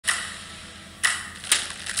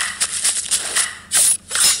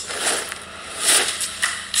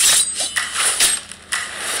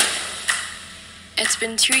It's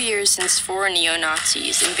been 2 years since 4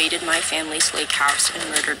 neo-Nazis invaded my family's lake house and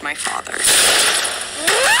murdered my father.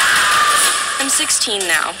 I'm 16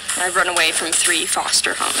 now. I've run away from 3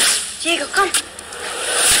 foster homes. Diego, come.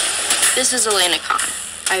 This is Elena Kahn.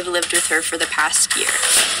 I've lived with her for the past year.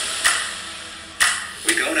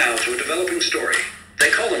 We go now to a developing story.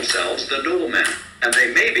 They call themselves the Noblemen, and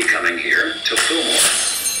they may be coming here to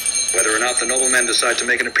Fillmore. Whether or not the Noblemen decide to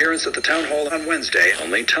make an appearance at the town hall on Wednesday,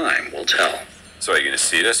 only time will tell. So are you going to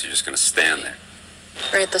seat us, or you're just going to stand there?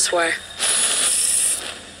 Right this way.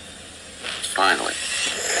 Finally.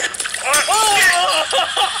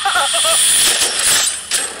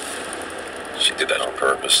 She did that on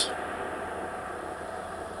purpose.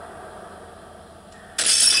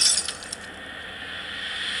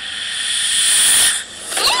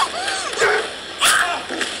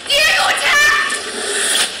 Diego, attack!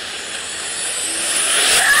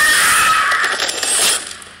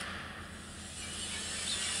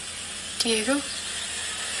 Diego? Diego!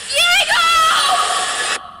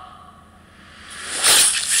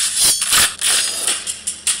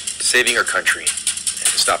 Saving our country and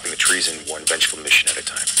stopping the treason one vengeful mission at a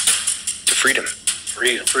time. To freedom.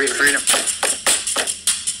 Freedom. Freedom.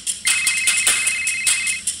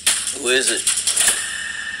 Who is it?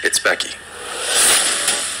 It's Becky.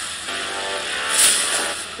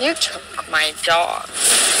 You took my dog.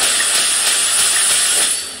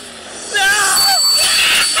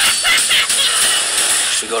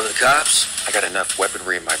 Should we go to the cops? I got enough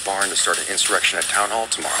weaponry in my barn to start an insurrection at town hall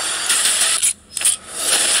tomorrow.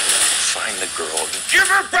 Find the girl and give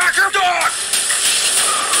her back her dog!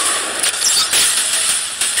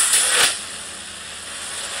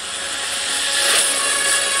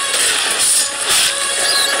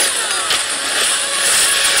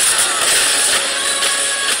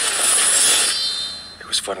 It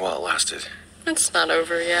was fun while it lasted. It's not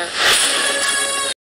over yet.